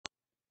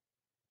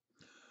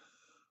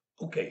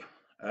Okay,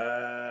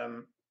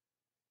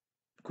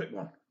 quick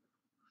one.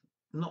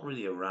 Not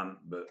really a rant,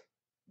 but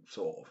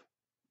sort of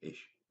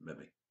ish,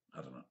 maybe.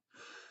 I don't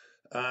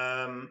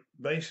know.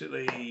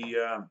 Basically,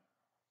 got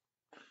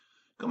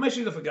a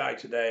message off a guy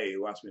today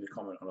who asked me to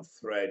comment on a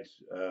thread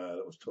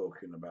that was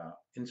talking about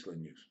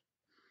insulin use.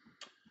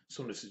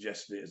 Somebody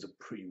suggested it as a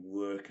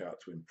pre-workout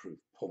to improve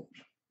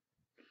pumps,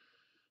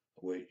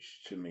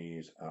 which to me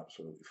is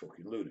absolutely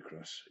fucking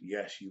ludicrous.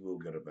 Yes, you will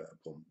get a better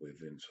pump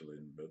with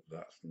insulin, but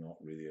that's not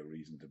really a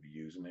reason to be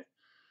using it.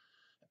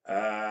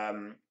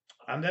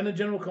 And then a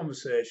general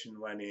conversation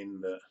went in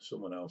that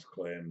someone else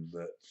claimed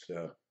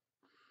that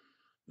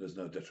there's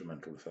no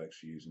detrimental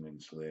effects to using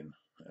insulin.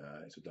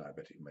 It's a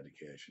diabetic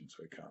medication,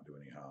 so it can't do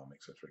any harm,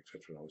 etc.,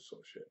 all this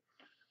sort of shit.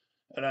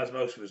 And as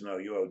most of us know,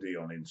 you OD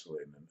on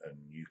insulin and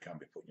you can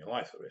be putting your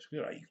life at risk.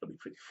 You're right, you've got to be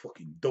pretty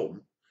fucking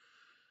dumb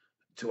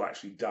to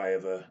actually die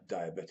of a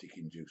diabetic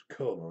induced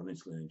coma or an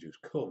insulin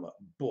induced coma,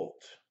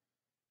 but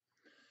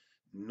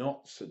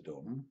not so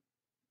dumb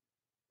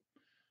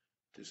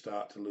to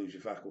start to lose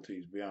your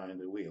faculties behind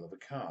the wheel of a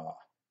car.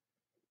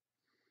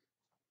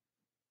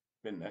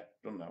 Been there,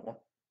 done that one.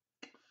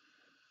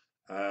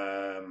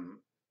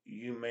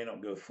 You may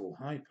not go full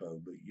hypo,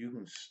 but you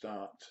can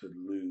start to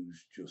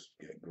lose, just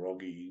get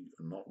groggy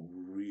and not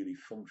really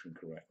function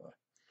correctly.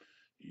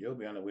 You're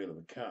behind the wheel of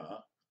a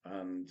car,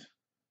 and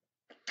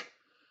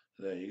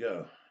there you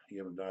go. You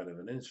haven't died of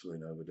an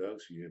insulin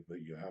overdose,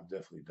 but you have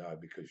definitely died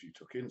because you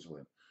took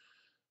insulin.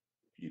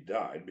 You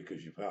died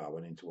because your car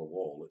went into a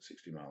wall at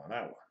 60 miles an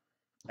hour.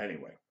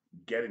 Anyway,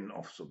 getting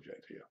off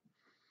subject here.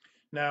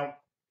 Now,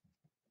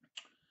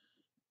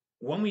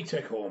 when we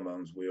take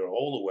hormones, we are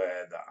all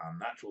aware that our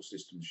natural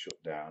systems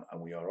shut down,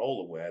 and we are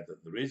all aware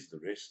that there is the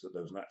risk that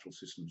those natural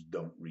systems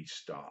don't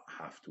restart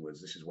afterwards.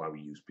 This is why we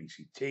use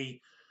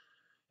PCT,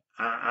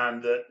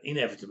 and that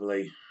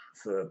inevitably,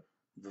 for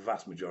the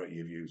vast majority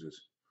of users,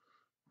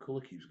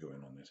 colour keeps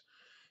going on this.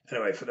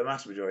 Anyway, for the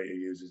vast majority of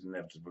users,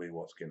 inevitably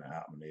what's going to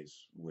happen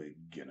is we're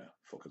going to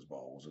fuck us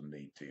balls and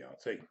need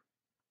TRT.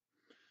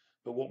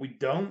 But what we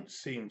don't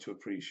seem to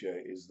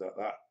appreciate is that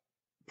that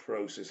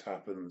process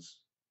happens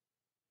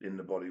in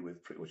the body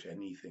with pretty much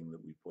anything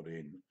that we put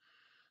in.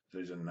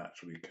 There is a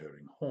naturally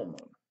occurring hormone.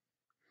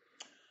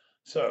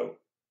 So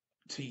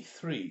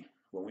T3,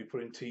 when we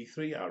put in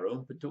T3, our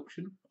own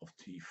production of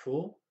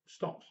T4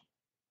 stops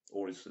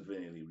or is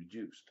severely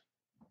reduced.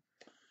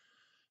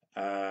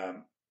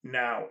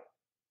 Now,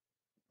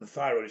 the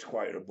thyroid is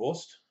quite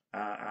robust,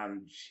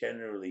 and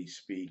generally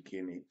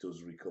speaking, it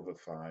does recover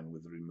fine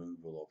with the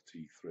removal of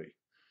T3,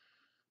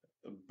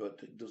 but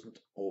it doesn't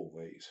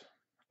always.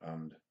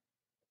 And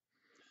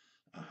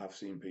I have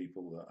seen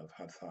people that have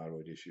had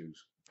thyroid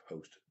issues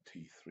post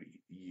T3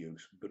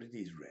 use, but it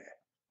is rare,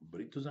 but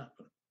it does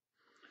happen.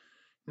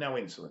 Now,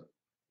 insulin.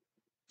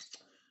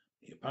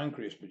 Your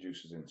pancreas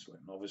produces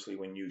insulin. Obviously,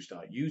 when you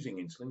start using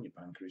insulin, your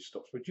pancreas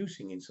stops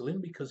producing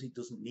insulin because it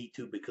doesn't need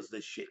to, because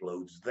there's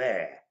shitloads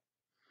there.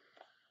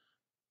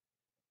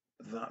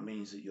 That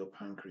means that your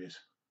pancreas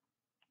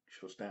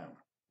shuts down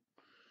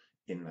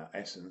in that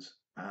essence,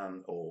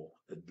 and or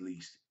at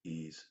least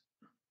is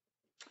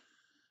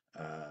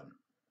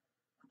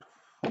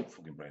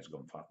fucking brain's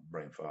gone fat,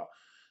 brain fart.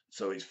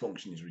 So its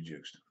function is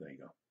reduced. There you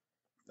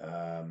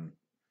go.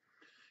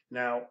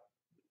 Now,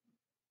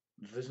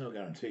 there's no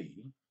guarantee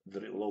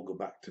that it will all go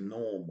back to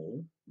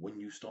normal when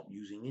you stop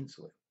using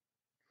insulin.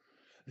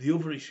 The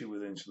other issue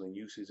with insulin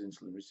use is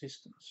insulin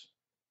resistance.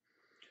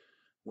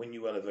 When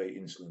you elevate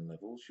insulin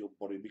levels, your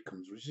body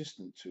becomes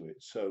resistant to it.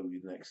 So the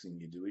next thing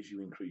you do is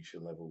you increase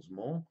your levels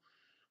more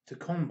to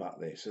combat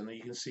this. And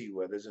you can see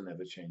where there's an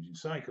ever-changing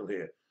cycle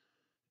here.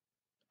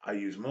 I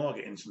use more, I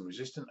get insulin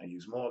resistant, I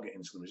use more, I get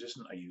insulin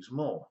resistant, I use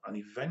more. And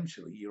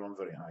eventually you're on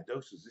very high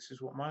doses. This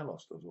is what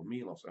Milos does, or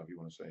Milos, however you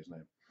want to say his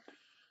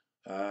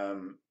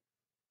name.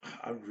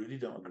 I really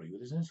don't agree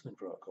with his insulin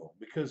protocol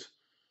because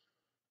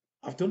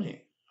I've done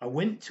it. I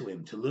went to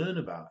him to learn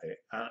about it,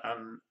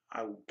 and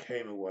I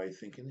came away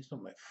thinking this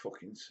don't make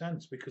fucking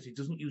sense because he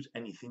doesn't use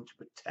anything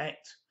to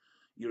protect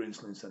your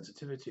insulin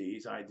sensitivity.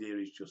 His idea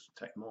is just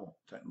take more,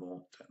 take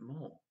more, take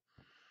more.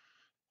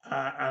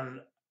 And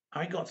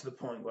I got to the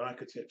point where I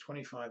could take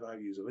 25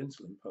 IUs of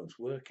insulin post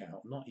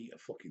workout, not eat a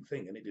fucking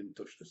thing, and it didn't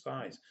touch the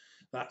size.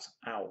 That's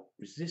how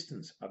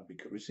resistant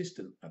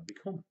I'd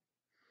become.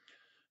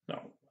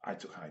 Now, I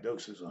took high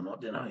doses, I'm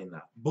not denying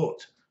that,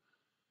 but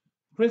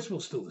the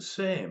principle's still the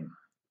same.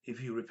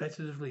 If you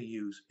repetitively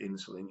use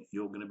insulin,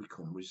 you're going to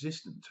become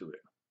resistant to it.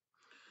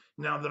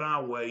 Now, there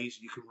are ways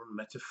you can run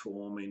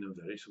metformin and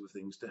various other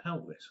things to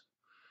help this.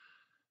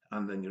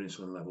 And then your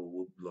insulin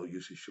level, low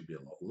usage should be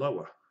a lot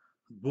lower.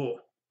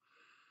 But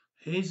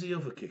here's the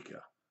other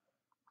kicker.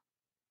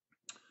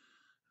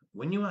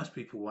 When you ask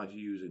people why do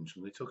you use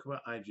insulin, they talk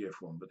about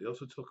IGF-1, but they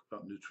also talk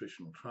about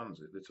nutritional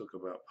transit. They talk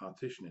about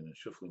partitioning and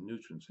shuffling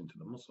nutrients into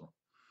the muscle.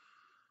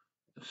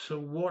 So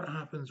what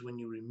happens when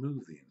you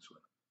remove the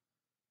insulin?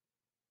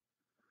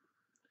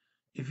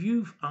 If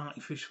you've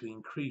artificially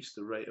increased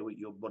the rate at which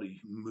your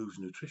body moves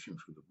nutrition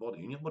through the body,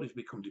 and your body's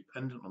become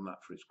dependent on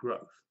that for its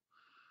growth,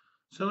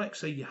 So let's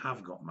say you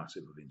have got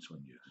massive of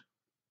insulin use.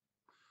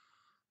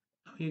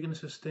 How are you going to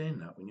sustain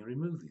that when you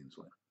remove the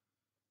insulin?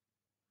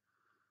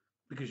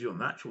 Because your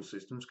natural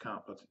systems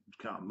can't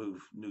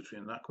move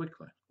nutrient that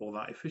quickly or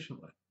that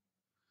efficiently.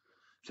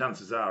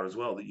 Chances are as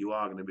well that you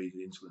are going to be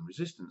insulin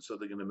resistant, so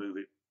they're going to move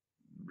it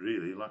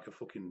really like a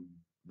fucking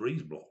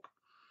breeze block.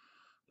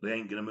 They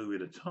ain't going to move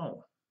it at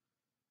all.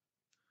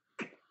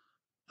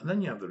 And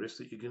then you have the risk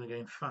that you're going to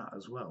gain fat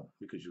as well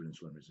because you're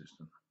insulin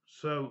resistant.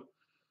 So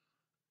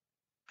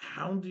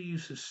how do you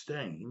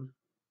sustain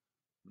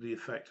the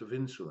effect of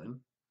insulin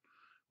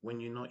when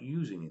you're not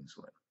using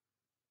insulin?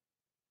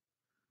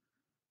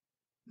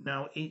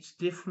 Now, it's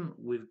different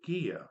with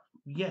GEAR.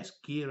 Yes,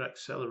 GEAR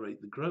accelerate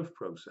the growth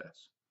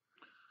process,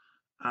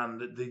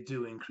 and they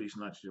do increase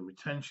nitrogen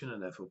retention,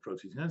 and therefore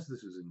protein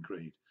synthesis is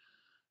increased.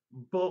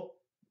 But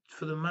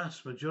for the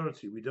mass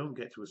majority, we don't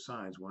get to a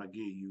size where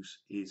GEAR use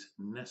is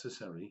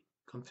necessary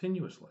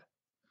continuously.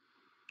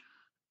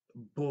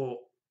 But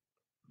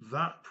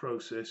that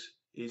process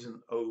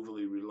isn't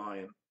overly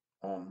reliant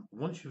on,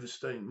 once you've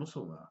sustained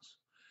muscle mass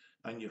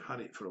and you've had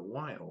it for a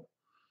while,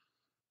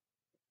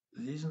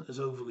 it isn't as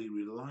overly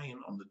reliant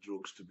on the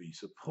drugs to be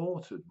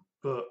supported.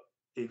 But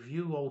if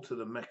you alter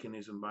the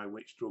mechanism by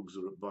which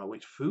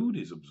food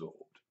is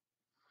absorbed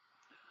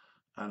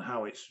and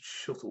how it's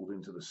shuttled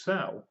into the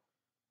cell,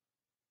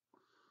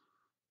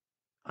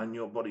 and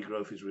your body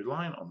growth is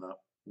reliant on that,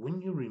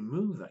 when you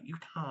remove that, you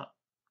can't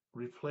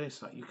replace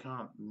that, you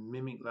can't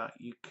mimic that,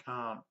 you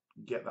can't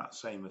get that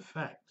same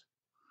effect,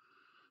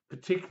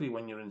 particularly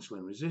when you're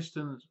insulin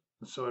resistant,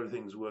 and so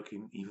everything's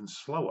working even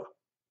slower.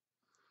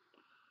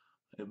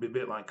 It'd be a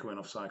bit like going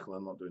off cycle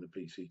and not doing a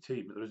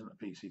PCT, but there isn't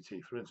a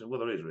PCT for insulin. Well,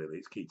 there is really,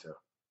 it's keto.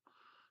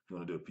 If you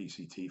want to do a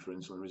PCT for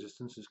insulin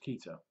resistance, it's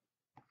keto.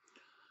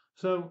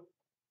 So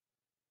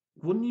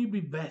wouldn't you be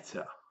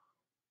better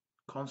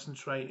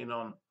concentrating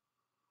on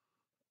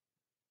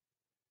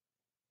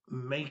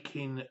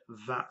making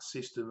that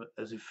system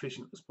as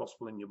efficient as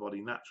possible in your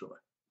body naturally?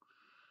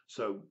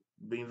 So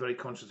being very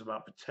conscious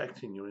about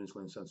protecting your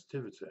insulin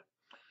sensitivity,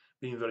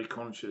 being very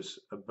conscious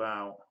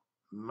about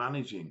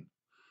managing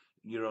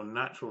your own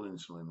natural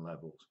insulin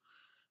levels,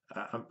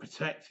 and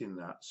protecting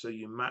that so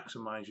you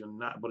maximize your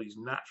body's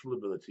natural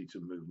ability to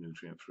move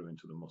nutrient through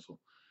into the muscle,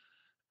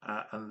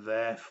 and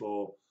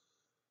therefore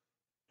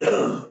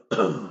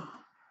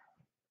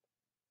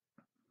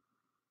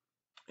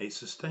it's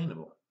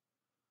sustainable.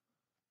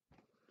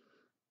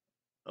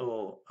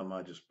 Or am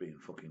I just being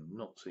fucking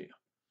nuts here?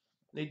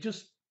 It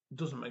just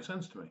doesn't make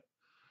sense to me.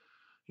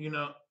 You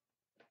know,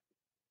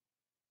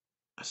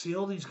 I see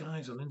all these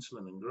guys on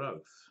insulin and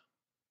growth,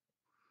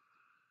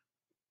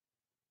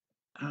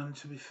 and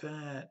to be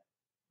fair,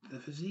 the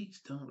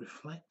physiques don't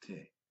reflect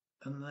it.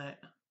 And that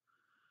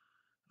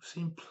I've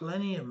seen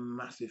plenty of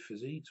massive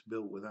physiques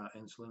built without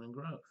insulin and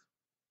growth.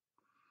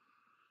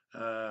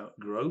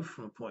 Growth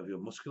from a point of view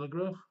of muscular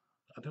growth,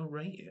 I don't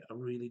rate it. I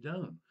really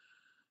don't.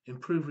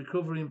 Improve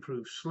recovery,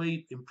 improve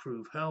sleep,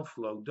 improve health,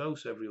 low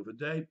dose every other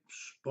day,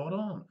 spot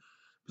on.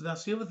 But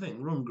that's the other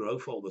thing, run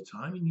growth all the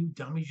time and you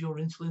damage your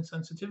insulin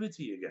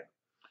sensitivity again.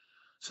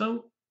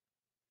 So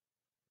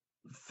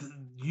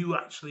you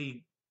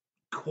actually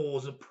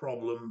cause a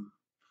problem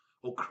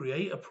or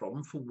create a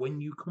problem for when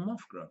you come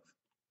off growth.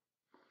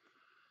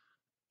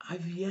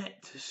 I've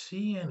yet to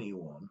see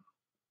anyone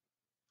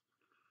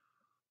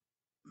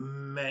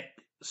make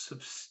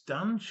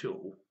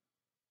substantial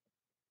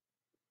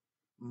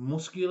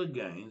muscular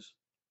gains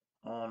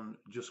on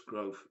just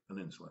growth and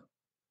insulin.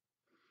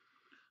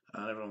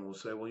 And everyone will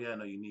say, well, yeah,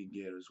 no, you need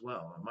GEAR as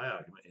well. And my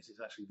argument is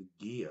it's actually the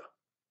GEAR.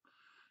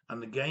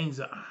 And the gains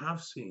that I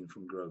have seen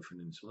from growth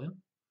and insulin,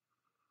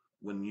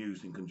 when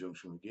used in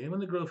conjunction with GEAR, when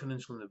the growth and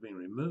insulin have been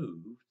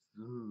removed,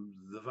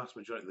 the vast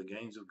majority of the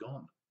gains have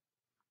gone.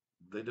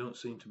 They don't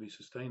seem to be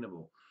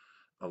sustainable.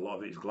 A lot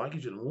of it is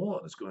glycogen and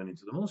water that's going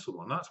into the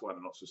muscle, and that's why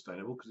they're not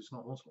sustainable, because it's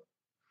not muscle.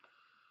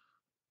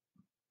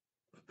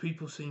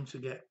 People seem to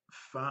get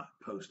fat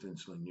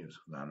post-insulin use,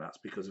 and that's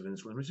because of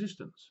insulin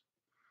resistance.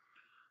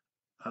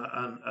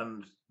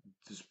 And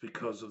just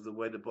because of the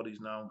way the body's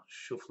now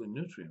shuffling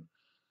nutrient.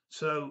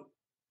 So,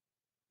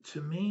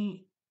 to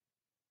me,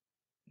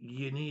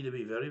 you need to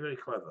be very, very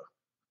clever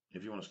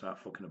if you want to start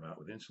fucking about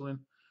with insulin,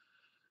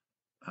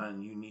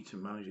 and you need to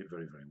manage it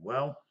very, very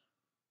well.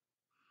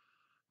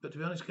 But to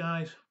be honest,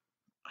 guys,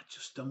 I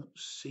just don't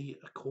see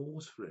a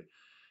cause for it.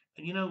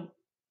 And you know,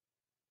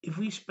 if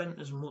we spent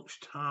as much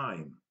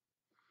time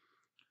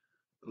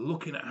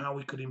looking at how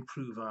we could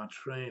improve our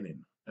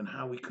training and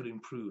how we could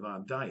improve our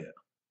diet,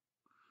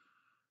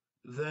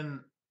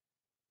 then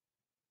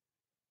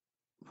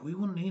we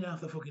wouldn't need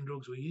half the fucking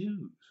drugs we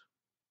use.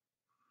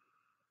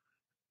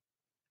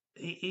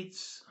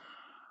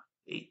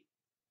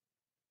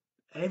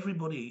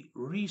 Everybody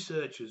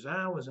researches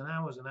hours and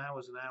hours and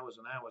hours and hours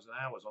and hours and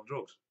hours on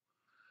drugs,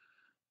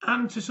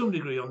 and to some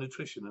degree on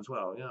nutrition as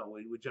well. You know,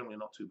 we're generally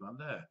not too bad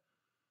there.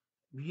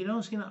 You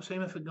don't see that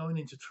same effort going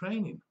into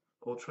training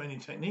or training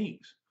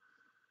techniques.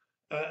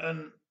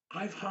 And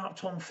I've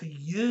harped on for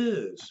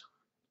years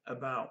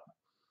about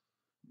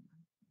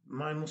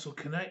my muscle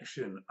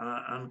connection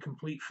and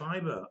complete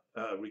fiber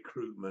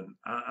recruitment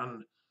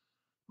and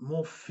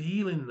more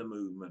feeling the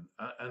movement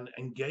and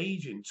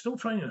engaging, still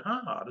training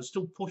hard and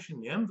still pushing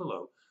the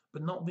envelope,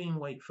 but not being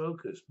weight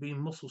focused, being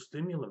muscle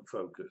stimulant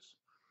focused.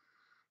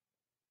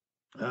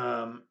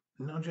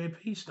 Now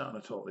JP's starting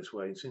to talk this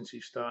way since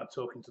he started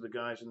talking to the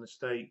guys in the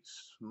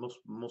States,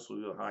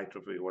 muscle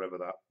hypertrophy, whatever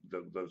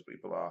those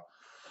people are.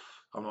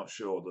 I'm not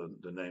sure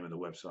the name of the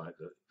website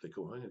that they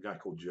call. I think a guy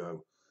called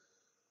Joe.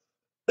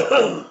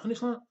 And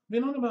it's like,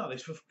 been on about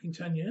this for fucking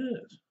 10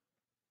 years.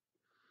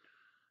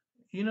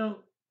 You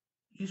know,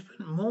 you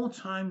spend more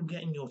time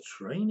getting your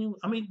training.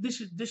 I mean,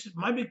 this is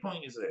my big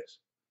point is this.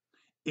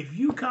 If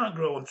you can't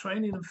grow on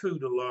training and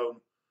food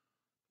alone,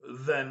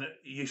 then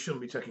you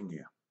shouldn't be taking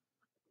gear.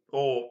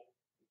 Or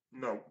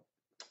no,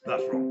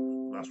 that's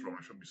wrong. That's wrong.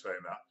 I shouldn't be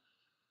saying that.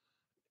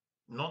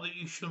 Not that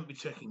you shouldn't be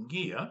taking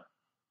gear,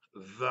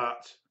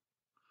 that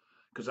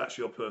because that's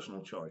your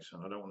personal choice,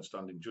 and I don't want to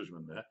stand in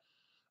judgment there,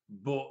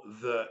 but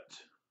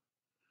that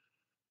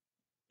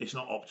it's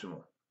not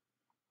optimal.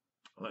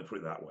 Let me put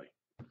it that way.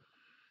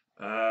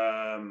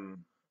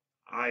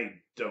 I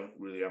don't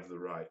really have the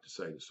right to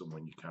say to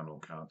someone you can or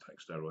can't take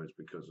steroids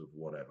because of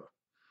whatever.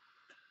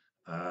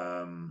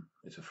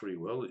 It's a free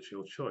will, it's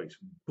your choice.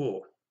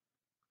 But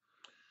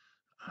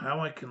how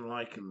I can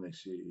liken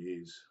this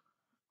is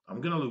I'm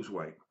going to lose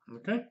weight,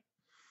 okay?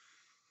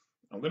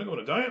 I'm going to go on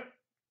a diet.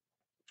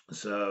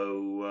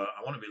 So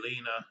I want to be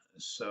leaner.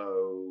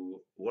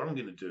 So what I'm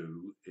going to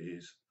do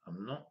is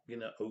I'm not going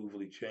to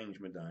overly change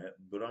my diet,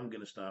 but I'm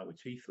going to start with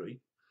T3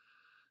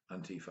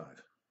 and T5.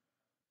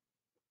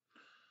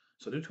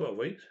 So I do 12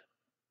 weeks,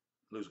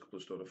 lose a couple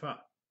of stone of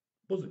fat.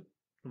 Buzzing,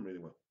 done really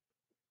well.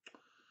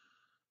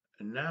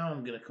 And now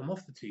I'm going to come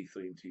off the T3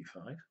 and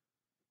T5.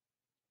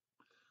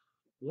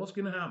 What's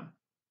going to happen?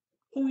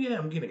 Oh yeah,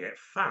 I'm going to get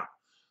fat.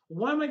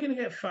 Why am I going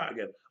to get fat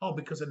again? Oh,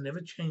 because I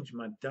never changed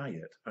my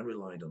diet. I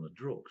relied on the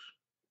drugs.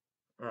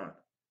 All right.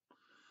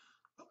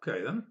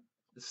 Okay then.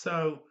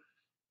 So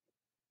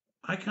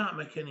I can't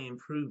make any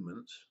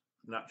improvements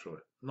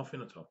naturally.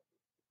 Nothing at all.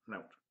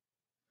 No.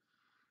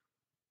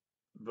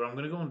 But I'm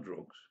going to go on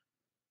drugs.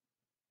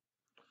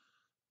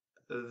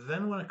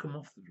 Then when I come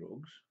off the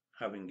drugs,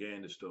 having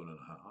gained a stone and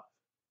a half,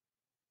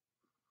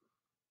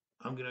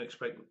 I'm going to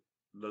expect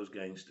those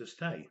gains to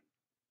stay.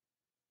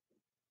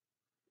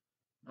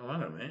 Oh,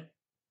 hang on a minute.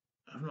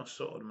 I've not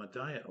sorted my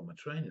diet or my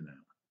training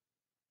out.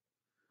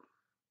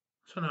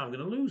 So now I'm going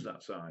to lose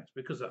that size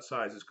because that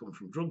size has come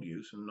from drug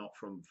use and not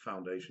from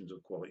foundations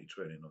of quality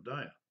training or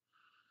diet.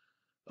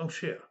 Oh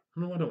shit,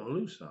 no, I don't want to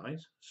lose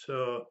size.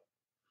 So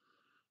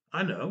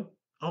I know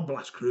I'll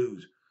blast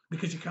cruise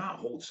because you can't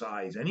hold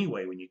size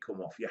anyway when you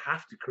come off. You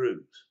have to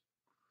cruise.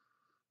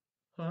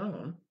 Well, hang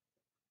on.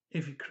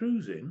 If you're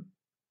cruising,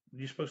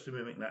 you're supposed to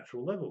mimic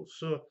natural levels.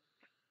 So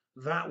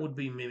that would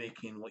be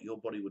mimicking what your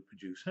body would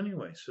produce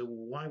anyway. So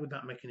why would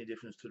that make any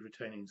difference to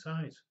retaining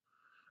size?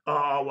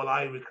 Oh, well,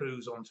 I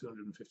cruise on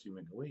 250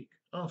 meg a week.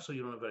 Oh, so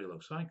you're on a very low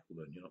cycle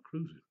then. You're not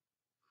cruising.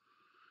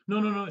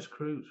 No, it's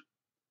cruise.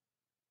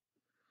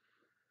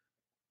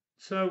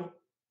 So,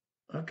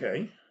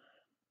 okay.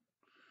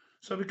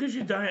 So because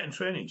your diet and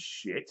training is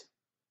shit,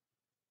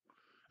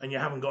 and you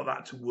haven't got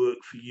that to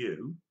work for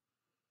you,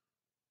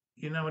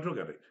 you're now a drug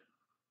addict.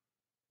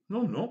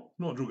 No, I'm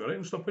not a drug addict. I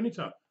can stop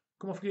anytime.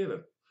 Come off gear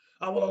then.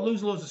 Oh, well, I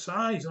lose loads of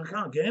size and I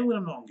can't gain when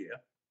I'm not on gear.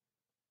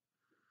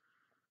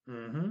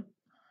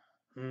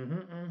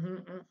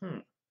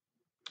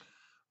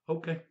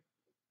 Okay.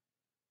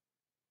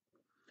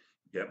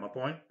 Get my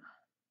point?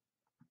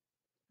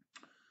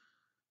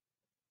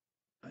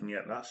 And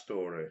yet that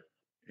story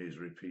is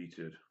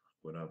repeated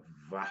with a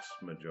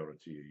vast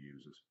majority of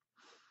users.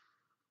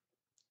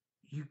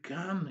 You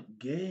can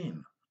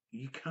gain,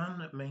 you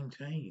can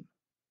maintain,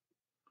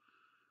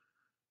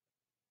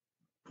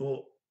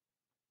 but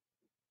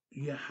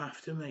you have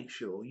to make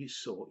sure you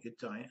sort your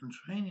diet and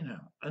training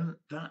out. And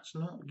that's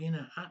not going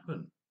to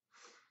happen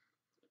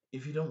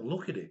if you don't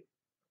look at it.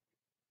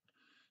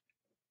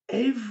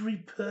 Every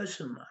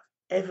person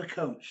I've ever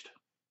coached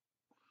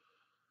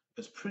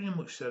has pretty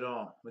much said,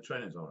 oh, my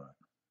training's all right.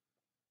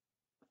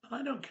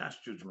 And I don't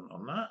cast judgment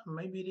on that.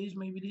 Maybe it is,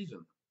 maybe it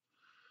isn't.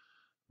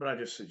 But I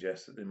just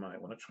suggest that they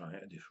might want to try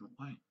it a different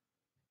way.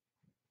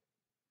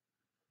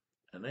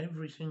 And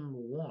every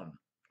single one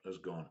has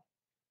gone,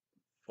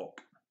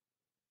 fuck.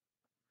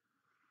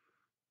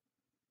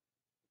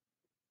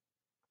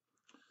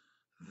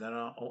 There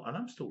are, and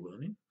I'm still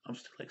learning, I'm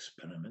still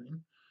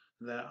experimenting.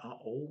 There are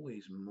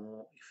always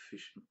more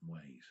efficient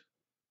ways.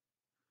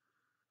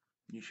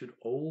 You should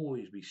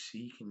always be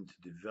seeking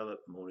to develop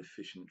more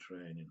efficient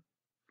training.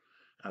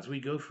 As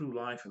we go through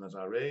life and as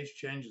our age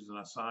changes and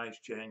our size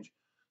change,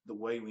 the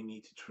way we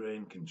need to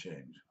train can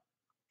change.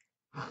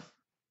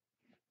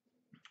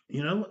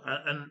 You know,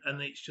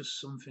 and it's just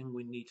something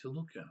we need to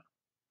look at.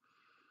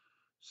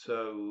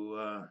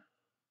 So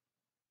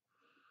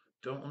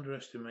don't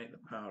underestimate the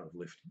power of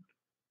lifting.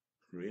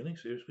 Really,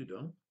 seriously,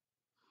 don't.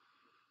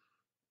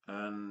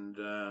 And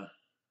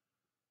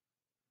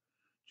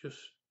just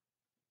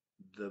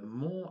the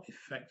more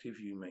effective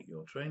you make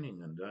your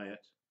training and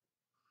diet,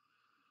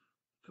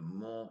 the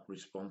more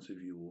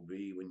responsive you will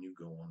be when you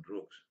go on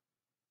drugs.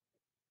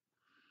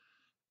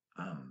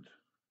 And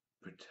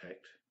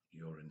protect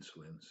your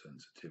insulin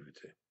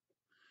sensitivity.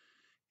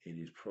 It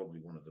is probably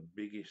one of the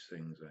biggest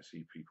things I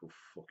see people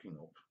fucking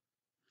up,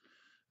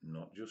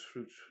 not just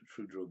through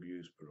drug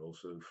use, but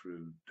also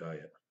through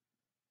diet.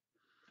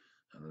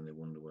 And then they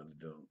wonder why they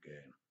don't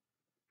gain.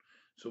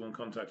 Someone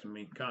contacted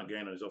me, can't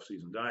gain on his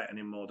off-season diet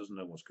anymore, doesn't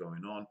know what's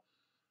going on.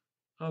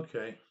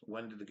 Okay,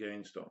 when did the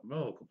gain stop?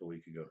 Oh, a couple of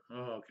weeks ago.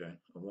 Oh, okay.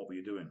 And what were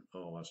you doing?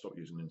 Oh, I stopped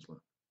using insulin.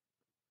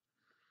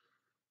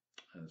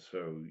 And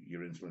so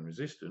you're insulin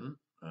resistant,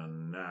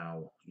 and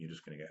now you're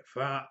just going to get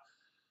fat,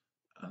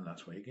 and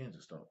that's where your gains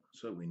are stop.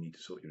 So we need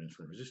to sort your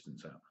insulin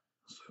resistance out.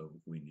 So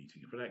we need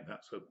to protect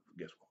that. So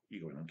guess what?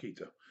 You're going on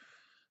keto.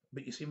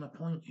 But you see my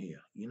point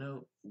here. You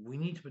know, we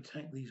need to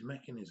protect these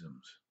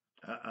mechanisms,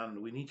 and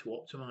we need to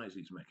optimize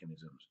these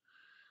mechanisms.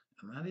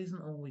 And that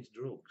isn't always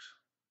drugs.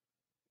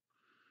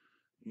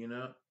 You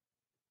know,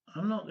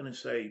 I'm not going to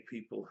say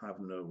people have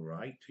no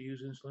right to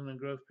use insulin and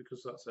growth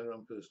because that's their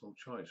own personal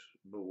choice.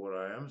 But what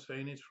I am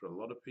saying is for a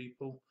lot of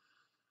people,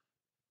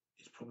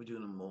 it's probably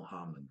doing them more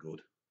harm than good.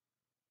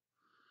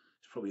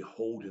 It's probably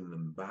holding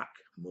them back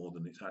more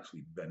than it's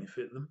actually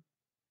benefit them.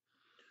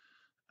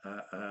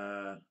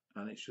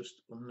 And it's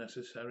just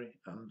unnecessary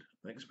and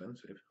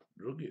expensive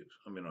drug use.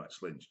 I mean, right,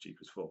 Slin's cheap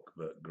as fuck,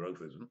 but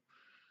growth isn't.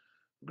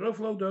 Growth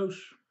low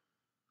dose,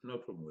 no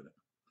problem with it.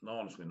 No,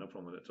 honestly, no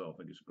problem with it at all. I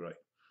think it's great.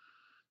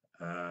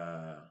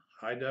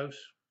 High dose,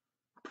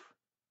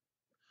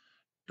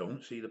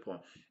 don't see the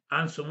point.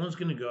 And someone's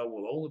going to go,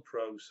 well, all the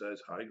pros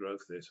says high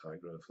growth this, high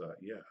growth that.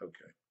 Yeah,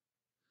 okay.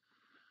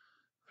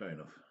 Fair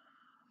enough.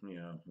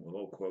 Yeah, we'll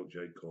all quote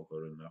Jay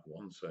Cutler in that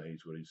one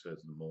sage where he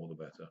says the more the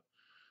better.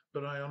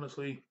 But I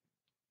honestly,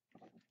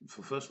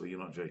 firstly, you're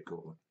not Jay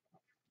Cutler.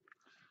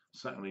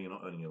 Secondly, you're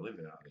not earning a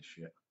living out of this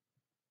shit.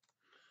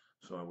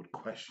 So I would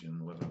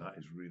question whether that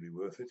is really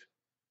worth it.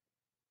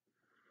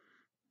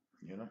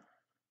 You know?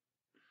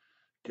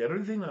 Get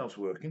everything else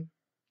working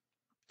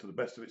to the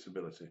best of its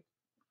ability.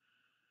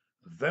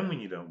 Then when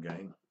you don't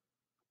gain,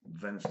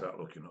 then start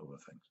looking at other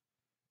things.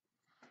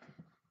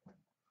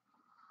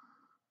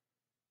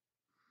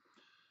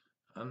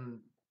 And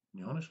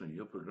you know, honestly,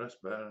 you'll progress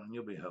better and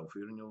you'll be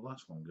healthier and you'll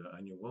last longer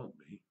and you won't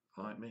be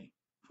like me,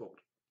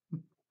 fucked.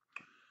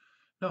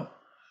 No,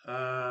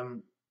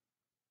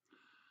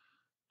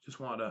 just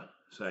wanted to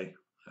say,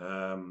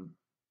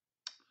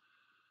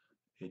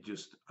 it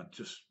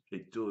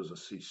does. I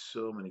see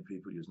so many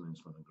people using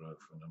insulin and growth,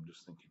 and I'm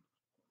just thinking,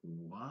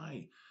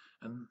 why?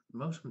 And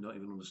most of them don't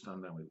even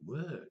understand how it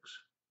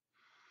works.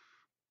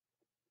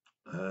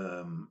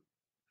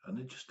 And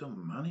they just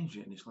don't manage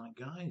it. And it's like,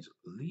 guys,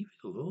 leave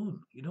it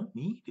alone. You don't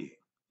need it.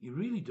 You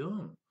really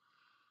don't.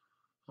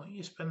 Why don't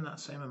you spend that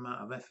same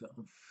amount of effort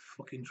on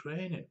fucking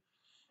training?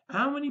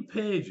 How many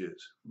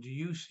pages do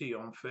you see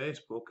on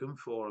Facebook and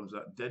forums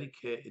that are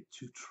dedicated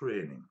to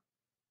training?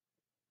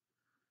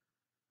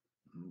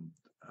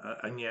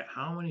 And yet,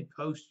 how many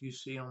posts do you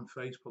see on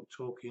Facebook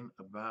talking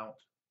about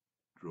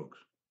drugs?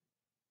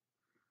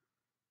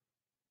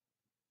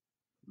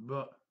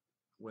 But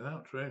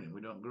without training,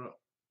 we don't grow.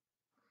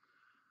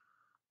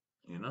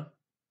 You know,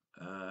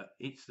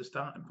 it's the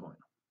starting point.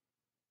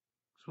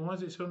 So why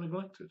is it so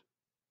neglected?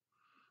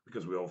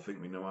 Because we all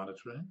think we know how to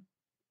train.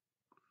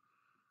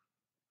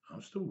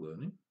 I'm still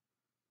learning.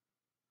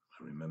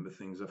 I remember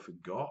things I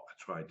forgot. I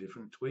try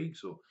different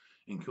tweaks or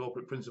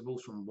incorporate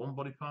principles from one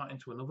body part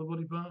into another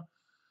body part.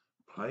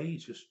 Play,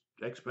 just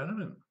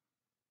experiment.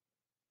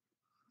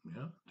 You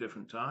know,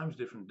 different times,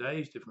 different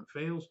days, different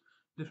feels,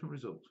 different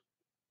results.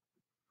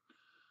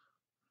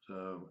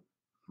 So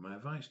my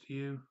advice to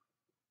you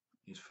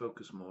is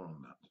focus more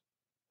on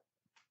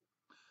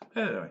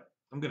that. Anyway,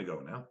 I'm going to go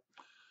now.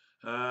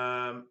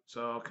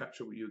 So I'll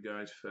catch up with you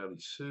guys fairly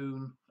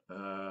soon.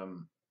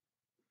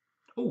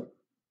 Oh,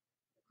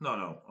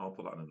 no, I'll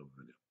put that in another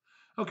video.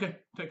 Okay,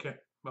 take care.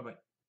 Bye-bye.